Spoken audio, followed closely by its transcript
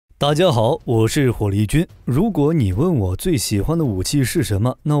大家好，我是火力君。如果你问我最喜欢的武器是什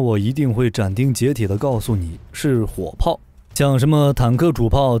么，那我一定会斩钉截铁地告诉你，是火炮。像什么坦克主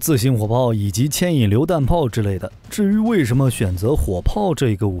炮、自行火炮以及牵引榴弹炮之类的。至于为什么选择火炮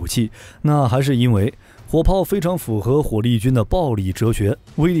这个武器，那还是因为火炮非常符合火力君的暴力哲学，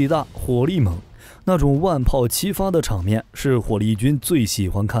威力大，火力猛，那种万炮齐发的场面是火力君最喜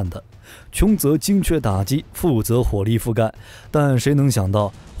欢看的。穷则精确打击，富则火力覆盖。但谁能想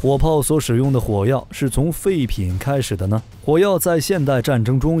到火炮所使用的火药是从废品开始的呢？火药在现代战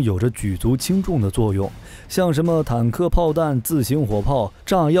争中有着举足轻重的作用，像什么坦克炮弹、自行火炮、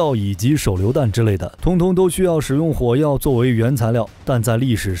炸药以及手榴弹之类的，通通都需要使用火药作为原材料。但在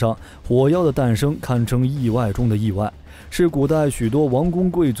历史上，火药的诞生堪称意外中的意外，是古代许多王公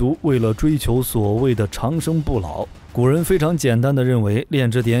贵族为了追求所谓的长生不老。古人非常简单地认为，炼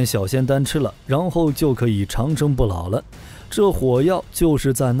制点小仙丹吃了，然后就可以长生不老了。这火药就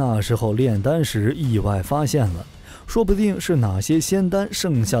是在那时候炼丹时意外发现了，说不定是哪些仙丹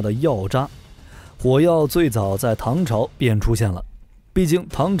剩下的药渣。火药最早在唐朝便出现了，毕竟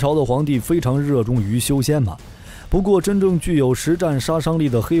唐朝的皇帝非常热衷于修仙嘛。不过真正具有实战杀伤力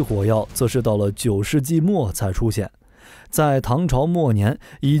的黑火药，则是到了9世纪末才出现。在唐朝末年，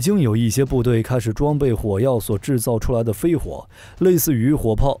已经有一些部队开始装备火药所制造出来的飞火，类似于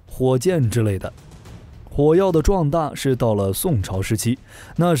火炮、火箭之类的。火药的壮大是到了宋朝时期，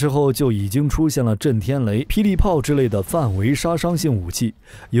那时候就已经出现了震天雷、霹雳炮之类的范围杀伤性武器，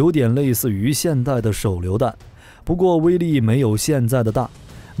有点类似于现代的手榴弹，不过威力没有现在的大。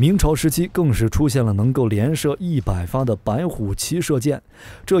明朝时期更是出现了能够连射100发的白虎骑射箭，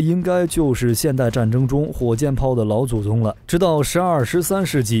这应该就是现代战争中火箭炮的老祖宗了。直到12、13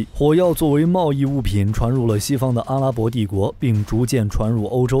世纪，火药作为贸易物品传入了西方的阿拉伯帝国，并逐渐传入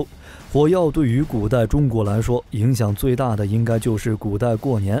欧洲。火药对于古代中国来说，影响最大的应该就是古代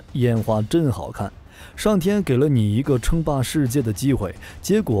过年烟花真好看，上天给了你一个称霸世界的机会，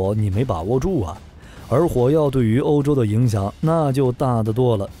结果你没把握住啊。而火药对于欧洲的影响那就大得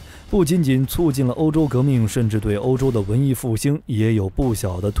多了，不仅仅促进了欧洲革命，甚至对欧洲的文艺复兴也有不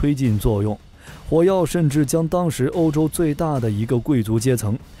小的推进作用。火药甚至将当时欧洲最大的一个贵族阶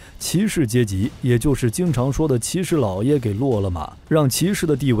层骑士阶级，也就是经常说的骑士老爷给落了马，让骑士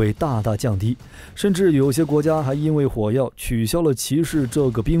的地位大大降低，甚至有些国家还因为火药取消了骑士这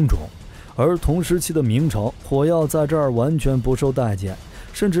个兵种。而同时期的明朝，火药在这儿完全不受待见，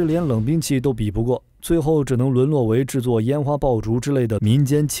甚至连冷兵器都比不过，最后只能沦落为制作烟花爆竹之类的民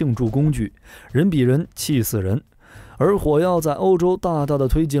间庆祝工具，人比人气死人。而火药在欧洲大大的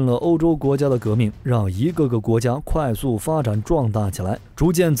推进了欧洲国家的革命，让一个个国家快速发展壮大起来，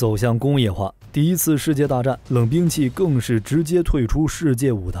逐渐走向工业化。第一次世界大战，冷兵器更是直接退出世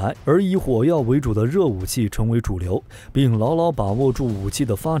界舞台，而以火药为主的热武器成为主流，并牢牢把握住武器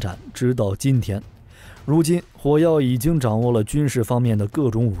的发展，直到今天。如今，火药已经掌握了军事方面的各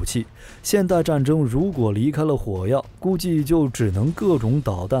种武器。现代战争如果离开了火药，估计就只能各种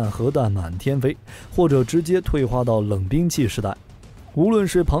导弹、核弹满天飞，或者直接退化到冷兵器时代。无论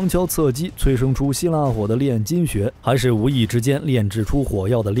是旁敲侧击催生出希腊火的炼金学，还是无意之间炼制出火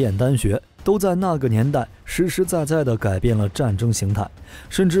药的炼丹学，都在那个年代实实在在地改变了战争形态，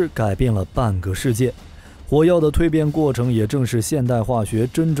甚至改变了半个世界。火药的蜕变过程也正是现代化学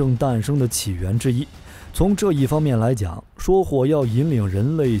真正诞生的起源之一。从这一方面来讲，说火药引领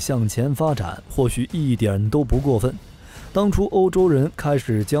人类向前发展，或许一点都不过分。当初欧洲人开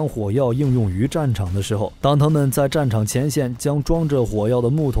始将火药应用于战场的时候，当他们在战场前线将装着火药的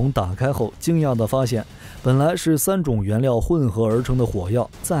木桶打开后，惊讶地发现，本来是3种原料混合而成的火药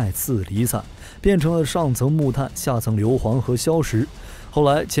再次离散，变成了上层木炭、下层硫磺和硝石。后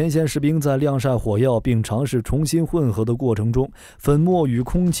来前线士兵在晾晒火药并尝试重新混合的过程中，粉末与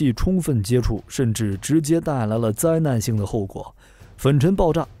空气充分接触，甚至直接带来了灾难性的后果，粉尘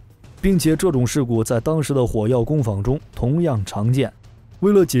爆炸，并且这种事故在当时的火药工坊中同样常见。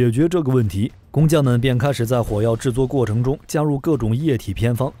为了解决这个问题，工匠们便开始在火药制作过程中加入各种液体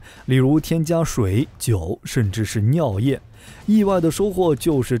偏方，例如添加水、酒，甚至是尿液。意外的收获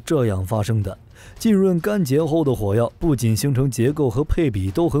就是这样发生的。浸润干结后的火药不仅形成结构和配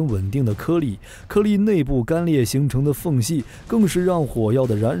比都很稳定的颗粒，颗粒内部干裂形成的缝隙更是让火药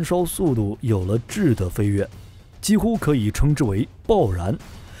的燃烧速度有了质的飞跃，几乎可以称之为爆燃。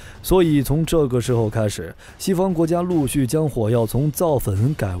所以从这个时候开始，西方国家陆续将火药从造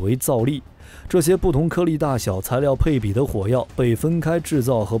粉改为造粒，这些不同颗粒大小、材料配比的火药被分开制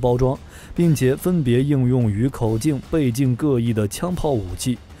造和包装，并且分别应用于口径、背径各异的枪炮武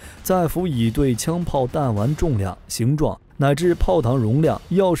器，再辅以对枪炮弹丸重量、形状、乃至炮膛容量、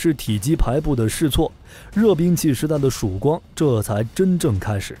药式体积排布的试错，热兵器时代的曙光这才真正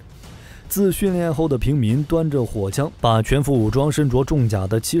开始。自训练后的平民端着火枪，把全副武装、身着重甲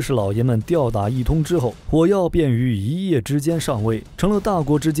的骑士老爷们吊打一通之后，火药便于一夜之间上位，成了大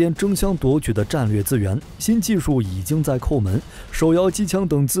国之间争相夺取的战略资源。新技术已经在叩门，手摇机枪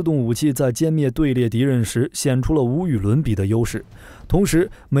等自动武器在歼灭队列敌人时显出了无与伦比的优势。同时，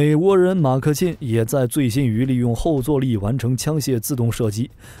美国人马克沁也在醉心于利用后坐力完成枪械自动射击。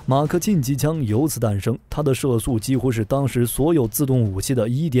马克沁机枪由此诞生，它的射速几乎是当时所有自动武器的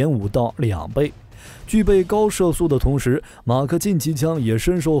 1.5 到2倍。具备高射速的同时，马克沁机枪也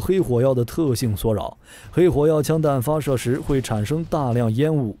深受黑火药的特性所扰。黑火药枪弹发射时会产生大量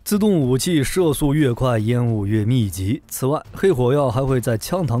烟雾，自动武器射速越快，烟雾越密集。此外，黑火药还会在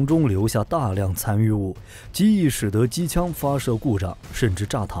枪膛中留下大量残余物，极易使得机枪发射故障，甚至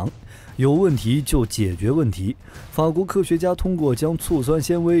炸膛。有问题就解决问题。法国科学家通过将醋酸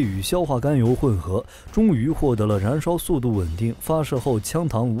纤维与硝化甘油混合，终于获得了燃烧速度稳定、发射后枪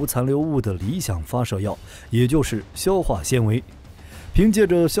膛无残留物的理想发射药，也就是硝化纤维。凭借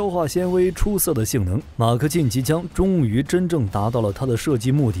着硝化纤维出色的性能，马克沁机枪终于真正达到了它的设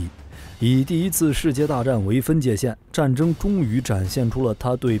计目的。以第一次世界大战为分界线，战争终于展现出了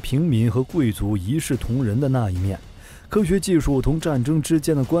它对平民和贵族一视同仁的那一面。科学技术同战争之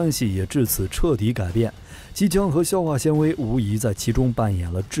间的关系也至此彻底改变，机枪和硝化纤维无疑在其中扮演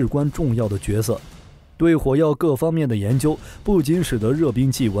了至关重要的角色。对火药各方面的研究，不仅使得热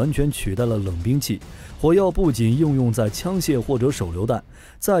兵器完全取代了冷兵器，火药不仅应用在枪械或者手榴弹，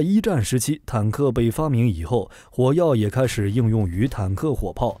在一战时期坦克被发明以后，火药也开始应用于坦克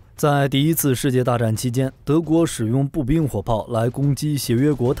火炮。在第一次世界大战期间，德国使用步兵火炮来攻击协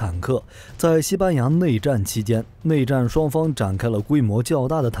约国坦克。在西班牙内战期间，内战双方展开了规模较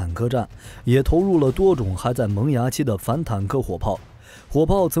大的坦克战，也投入了多种还在萌芽期的反坦克火炮。火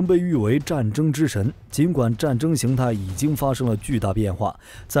炮曾被誉为战争之神，尽管战争形态已经发生了巨大变化，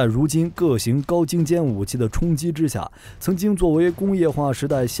在如今各型高精尖武器的冲击之下，曾经作为工业化时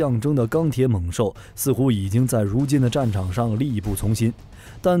代象征的钢铁猛兽，似乎已经在如今的战场上力不从心。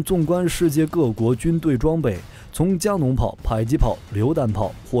但纵观世界各国军队装备，从加农炮、迫击炮、榴弹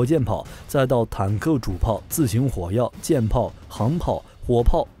炮、火箭炮，再到坦克主炮、自行火药、舰炮、航炮、火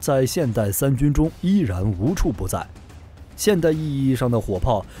炮，在现代三军中依然无处不在。现代意义上的火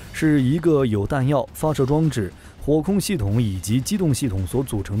炮是一个有弹药、发射装置、火控系统以及机动系统所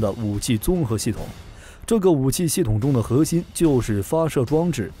组成的武器综合系统。这个武器系统中的核心就是发射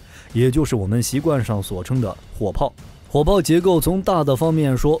装置，也就是我们习惯上所称的火炮。火炮结构从大的方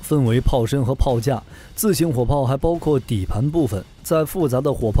面说，分为炮身和炮架。自行火炮还包括底盘部分。在复杂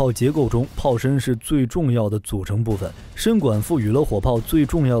的火炮结构中，炮身是最重要的组成部分。身管赋予了火炮最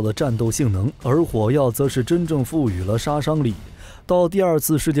重要的战斗性能，而火药则是真正赋予了杀伤力。到第二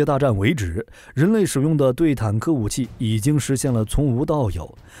次世界大战为止，人类使用的对坦克武器已经实现了从无到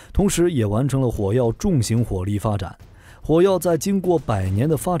有，同时也完成了火药重型火力发展。火药在经过100年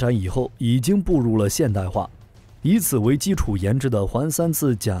的发展以后，已经步入了现代化。以此为基础研制的环3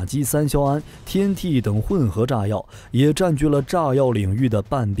次甲基3硝胺、TNT 等混合炸药，也占据了炸药领域的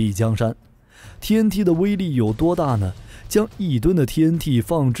半壁江山。TNT 的威力有多大呢？将1吨的 TNT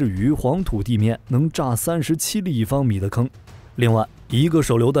放置于黄土地面，能炸37立方米的坑。另外，一个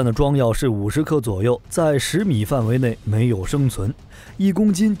手榴弹的装药是50克左右，在10米范围内没有生存。1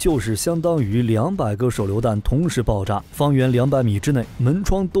公斤就是相当于200个手榴弹同时爆炸，方圆200米之内，门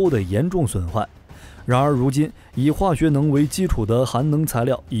窗都得严重损坏。然而如今，以化学能为基础的含能材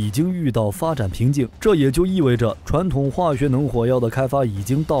料已经遇到发展瓶颈，这也就意味着传统化学能火药的开发已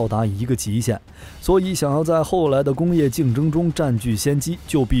经到达一个极限。所以，想要在后来的工业竞争中占据先机，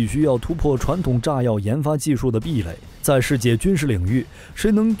就必须要突破传统炸药研发技术的壁垒。在世界军事领域，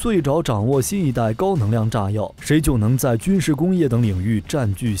谁能最早掌握新一代高能量炸药，谁就能在军事工业等领域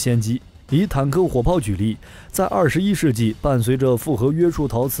占据先机。以坦克火炮举例，在21世纪，伴随着复合约束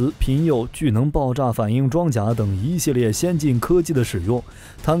陶瓷、贫铀、聚能爆炸反应装甲等一系列先进科技的使用，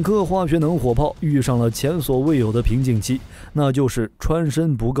坦克化学能火炮遇上了前所未有的瓶颈期，那就是穿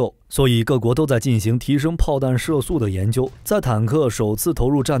身不够。所以各国都在进行提升炮弹射速的研究。在坦克首次投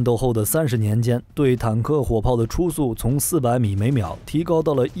入战斗后的30年间，对坦克火炮的初速从400米每秒提高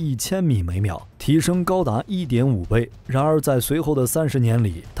到了1000米每秒，提升高达1.5倍。然而在随后的30年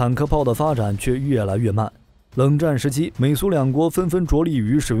里，坦克炮的发展却越来越慢。冷战时期，美苏两国纷纷着力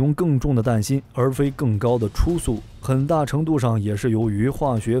于使用更重的弹芯，而非更高的初速，很大程度上也是由于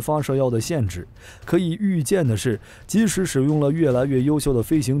化学发射药的限制。可以预见的是，即使使用了越来越优秀的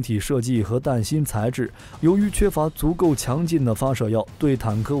飞行体设计和弹芯材质，由于缺乏足够强劲的发射药，对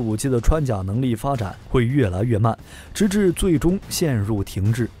坦克武器的穿甲能力发展会越来越慢，直至最终陷入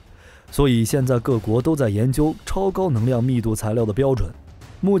停滞。所以现在各国都在研究超高能量密度材料的标准。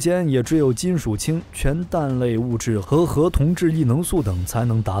目前也只有金属氢、全氮类物质和核同质异能素等才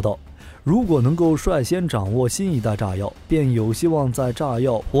能达到。如果能够率先掌握新一代炸药，便有希望在炸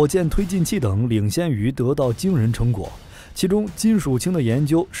药、火箭推进器等领先于得到惊人成果。其中，金属氢的研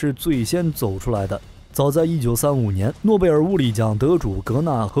究是最先走出来的。早在1935年，诺贝尔物理奖得主格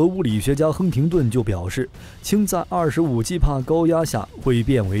纳和物理学家亨廷顿就表示，氢在25吉帕高压下会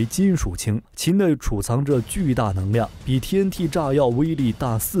变为金属氢，其内储藏着巨大能量，比 TNT 炸药威力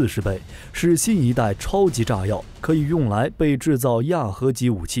大40倍，是新一代超级炸药，可以用来被制造亚核级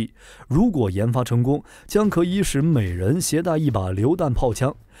武器。如果研发成功，将可以使每人携带一把榴弹炮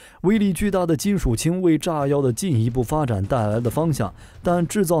枪。威力巨大的金属氢为炸药的进一步发展带来的方向，但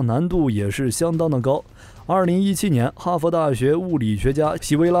制造难度也是相当的高。2017年，哈佛大学物理学家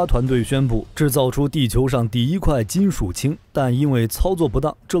希维拉团队宣布制造出地球上第一块金属氢，但因为操作不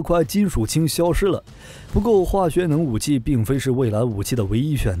当，这块金属氢消失了。不过，化学能武器并非是未来武器的唯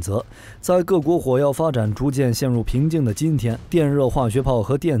一选择。在各国火药发展逐渐陷入瓶颈的今天，电热化学炮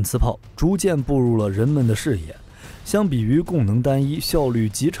和电磁炮逐渐步入了人们的视野。相比于功能单一、效率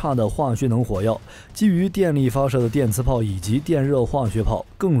极差的化学能火药，基于电力发射的电磁炮以及电热化学炮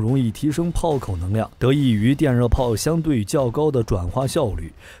更容易提升炮口能量，得益于电热炮相对较高的转化效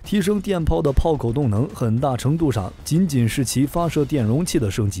率。提升电炮的炮口动能很大程度上仅仅是其发射电容器的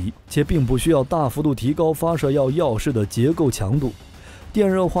升级，且并不需要大幅度提高发射药室的结构强度。电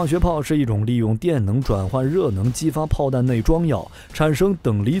热化学炮是一种利用电能转换热能激发炮弹内装药产生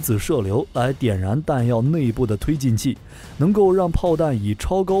等离子射流来点燃弹药内部的推进器，能够让炮弹以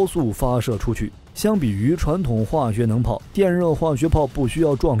超高速发射出去。相比于传统化学能炮，电热化学炮不需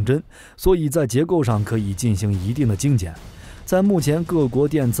要撞针，所以在结构上可以进行一定的精简。在目前各国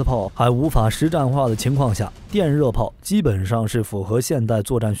电磁炮还无法实战化的情况下，电热炮基本上是符合现代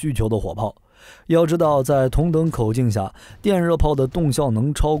作战需求的火炮。要知道，在同等口径下，电热炮的动效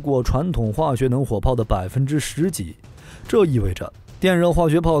能超过传统化学能火炮的10%几。这意味着，电热化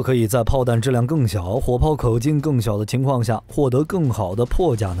学炮可以在炮弹质量更小、火炮口径更小的情况下，获得更好的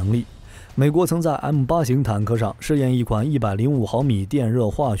破甲能力。美国曾在 M8 型坦克上试验一款105毫米电热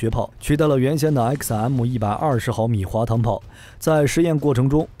化学炮，取代了原先的 XM120毫米滑膛炮。在实验过程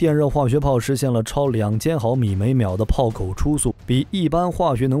中，电热化学炮实现了超2000毫米每秒的炮口初速，比一般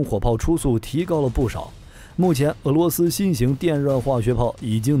化学能火炮初速提高了不少。目前，俄罗斯新型电热化学炮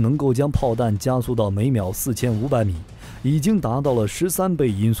已经能够将炮弹加速到每秒4500米，已经达到了13倍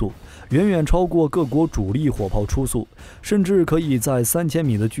音速，远远超过各国主力火炮初速，甚至可以在3000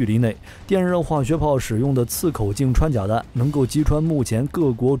米的距离内，电热化学炮使用的次口径穿甲弹能够击穿目前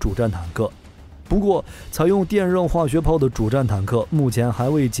各国主战坦克。不过，采用电热化学炮的主战坦克目前还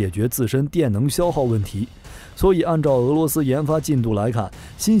未解决自身电能消耗问题，所以按照俄罗斯研发进度来看，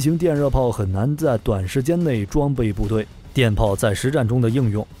新型电热炮很难在短时间内装备部队。电炮在实战中的应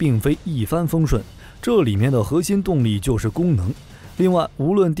用并非一帆风顺，这里面的核心动力就是功能。另外，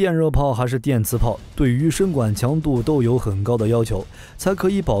无论电热炮还是电磁炮，对于身管强度都有很高的要求，才可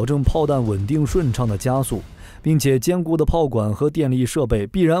以保证炮弹稳定顺畅的加速，并且坚固的炮管和电力设备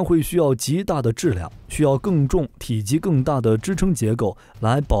必然会需要极大的质量，需要更重、体积更大的支撑结构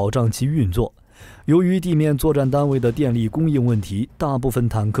来保障其运作。由于地面作战单位的电力供应问题，大部分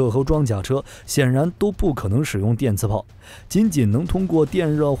坦克和装甲车显然都不可能使用电磁炮，仅能通过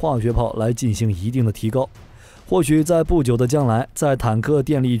电热化学炮来进行一定的提高。或许在不久的将来，在坦克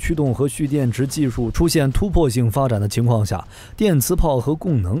电力驱动和蓄电池技术出现突破性发展的情况下，电磁炮和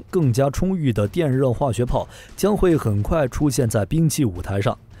功能更加充裕的电热化学炮将会很快出现在兵器舞台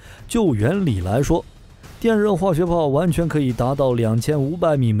上。就原理来说，电热化学炮完全可以达到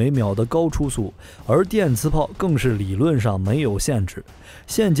2500米每秒的高初速，而电磁炮更是理论上没有限制。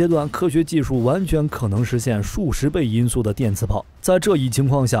现阶段科学技术完全可能实现数十倍音速的电磁炮。在这一情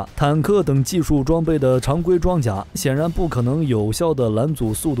况下，坦克等技术装备的常规装甲显然不可能有效地拦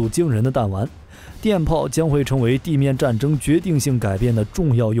阻速度惊人的弹丸。电炮将会成为地面战争决定性改变的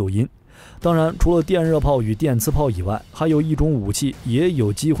重要诱因。当然，除了电热炮与电磁炮以外，还有一种武器也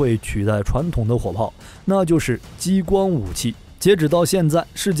有机会取代传统的火炮，那就是激光武器。截止到现在，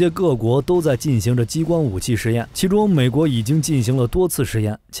世界各国都在进行着激光武器实验，其中美国已经进行了多次实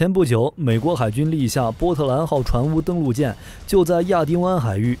验。前不久，美国海军立下波特兰号船坞登陆舰就在亚丁湾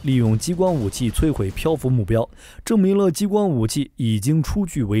海域利用激光武器摧毁漂浮目标，证明了激光武器已经初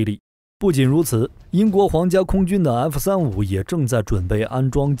具威力。不仅如此，英国皇家空军的 F-35也正在准备安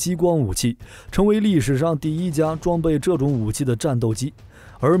装激光武器，成为历史上第一家装备这种武器的战斗机。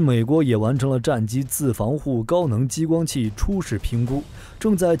而美国也完成了战机自防护高能激光器初始评估，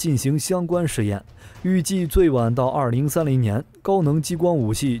正在进行相关实验。预计最晚到2030年，高能激光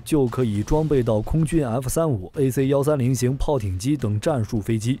武器就可以装备到空军 F-35、AC-130型炮艇机等战术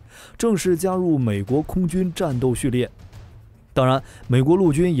飞机，正式加入美国空军战斗序列。当然，美国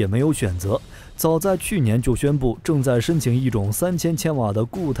陆军也没有选择，早在去年就宣布正在申请一种3000千瓦的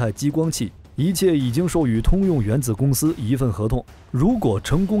固态激光器。一切已经授予通用原子公司一份合同。如果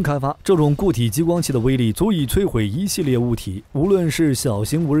成功开发，这种固体激光器的威力足以摧毁一系列物体，无论是小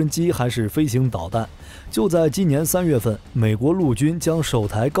型无人机还是飞行导弹。就在今年3月份，美国陆军将首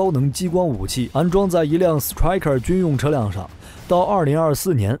台高能激光武器安装在一辆 Striker 军用车辆上。到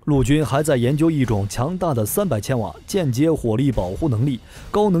2024年，陆军还在研究一种强大的300千瓦间接火力保护能力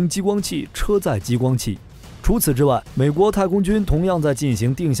高能激光器车载激光器。除此之外，美国太空军同样在进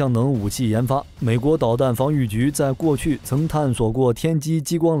行定向能武器研发。美国导弹防御局在过去曾探索过天基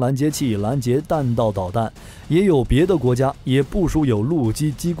激光拦截器拦截弹道导弹，也有别的国家也部署有陆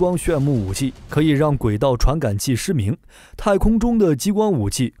基激光炫目武器，可以让轨道传感器失明。太空中的激光武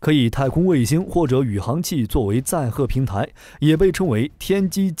器可以太空卫星或者宇航器作为载荷平台，也被称为天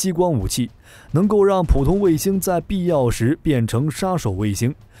基激光武器，能够让普通卫星在必要时变成杀手卫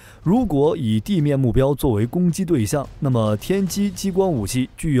星。如果以地面目标作为攻击对象，那么天基激光武器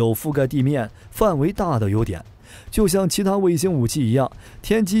具有覆盖地面范围大的优点。就像其他卫星武器一样，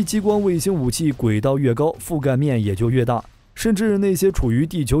天基激光卫星武器轨道越高，覆盖面也就越大。甚至那些处于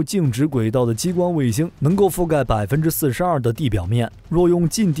地球静止轨道的激光卫星能够覆盖42%的地表面。若用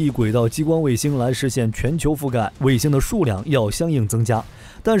近地轨道激光卫星来实现全球覆盖，卫星的数量要相应增加。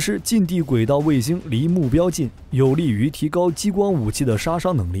但是近地轨道卫星离目标近，有利于提高激光武器的杀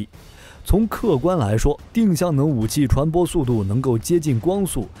伤能力。从客观来说，定向能武器传播速度能够接近光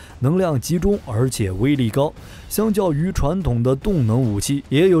速，能量集中而且威力高，相较于传统的动能武器，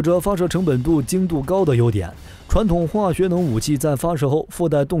也有着发射成本度精度高的优点。传统化学能武器在发射后附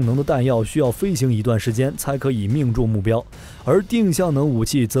带动能的弹药需要飞行一段时间才可以命中目标，而定向能武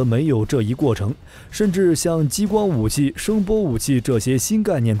器则没有这一过程。甚至像激光武器、声波武器这些新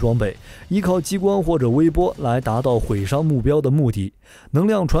概念装备，依靠激光或者微波来达到毁伤目标的目的，能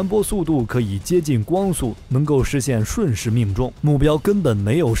量传播速度可以接近光速，能够实现瞬时命中，目标根本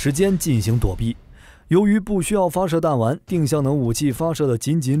没有时间进行躲避。由于不需要发射弹丸，定向能武器发射的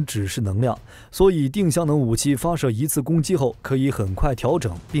仅只是能量，所以定向能武器发射一次攻击后可以很快调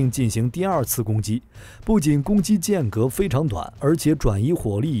整并进行第二次攻击。不仅攻击间隔非常短，而且转移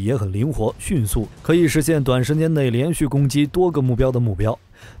火力也很灵活迅速，可以实现短时间内连续攻击多个目标的目标。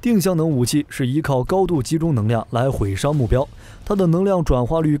定向能武器是依靠高度集中能量来毁伤目标，它的能量转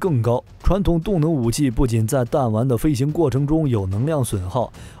化率更高。传统动能武器不仅在弹丸的飞行过程中有能量损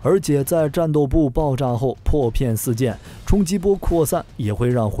耗，而且在战斗部爆炸后破片四溅，冲击波扩散也会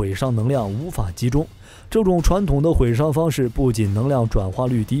让毁伤能量无法集中。这种传统的毁伤方式不仅能量转化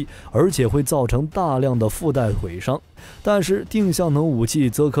率低，而且会造成大量的附带毁伤。但是定向能武器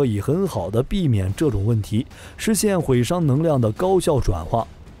则可以很好的避免这种问题，实现毁伤能量的高效转化。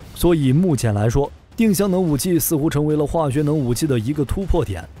所以目前来说，定向能武器似乎成为了化学能武器的一个突破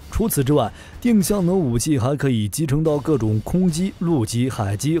点。除此之外，定向能武器还可以集成到各种空机、陆基、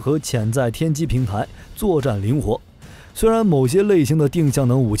海基和潜在天基平台，作战灵活。虽然某些类型的定向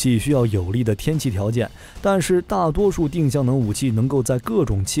能武器需要有利的天气条件，但是大多数定向能武器能够在各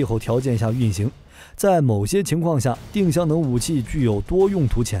种气候条件下运行。在某些情况下，定向能武器具有多用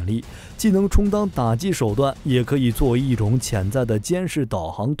途潜力，既能充当打击手段，也可以作为一种潜在的监视导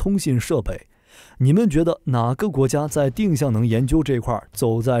航通信设备。你们觉得哪个国家在定向能研究这块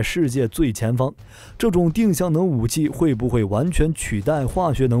走在世界最前方？这种定向能武器会不会完全取代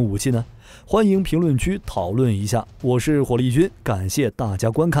化学能武器呢？欢迎评论区讨论一下。我是火力君，感谢大家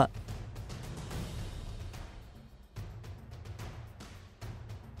观看。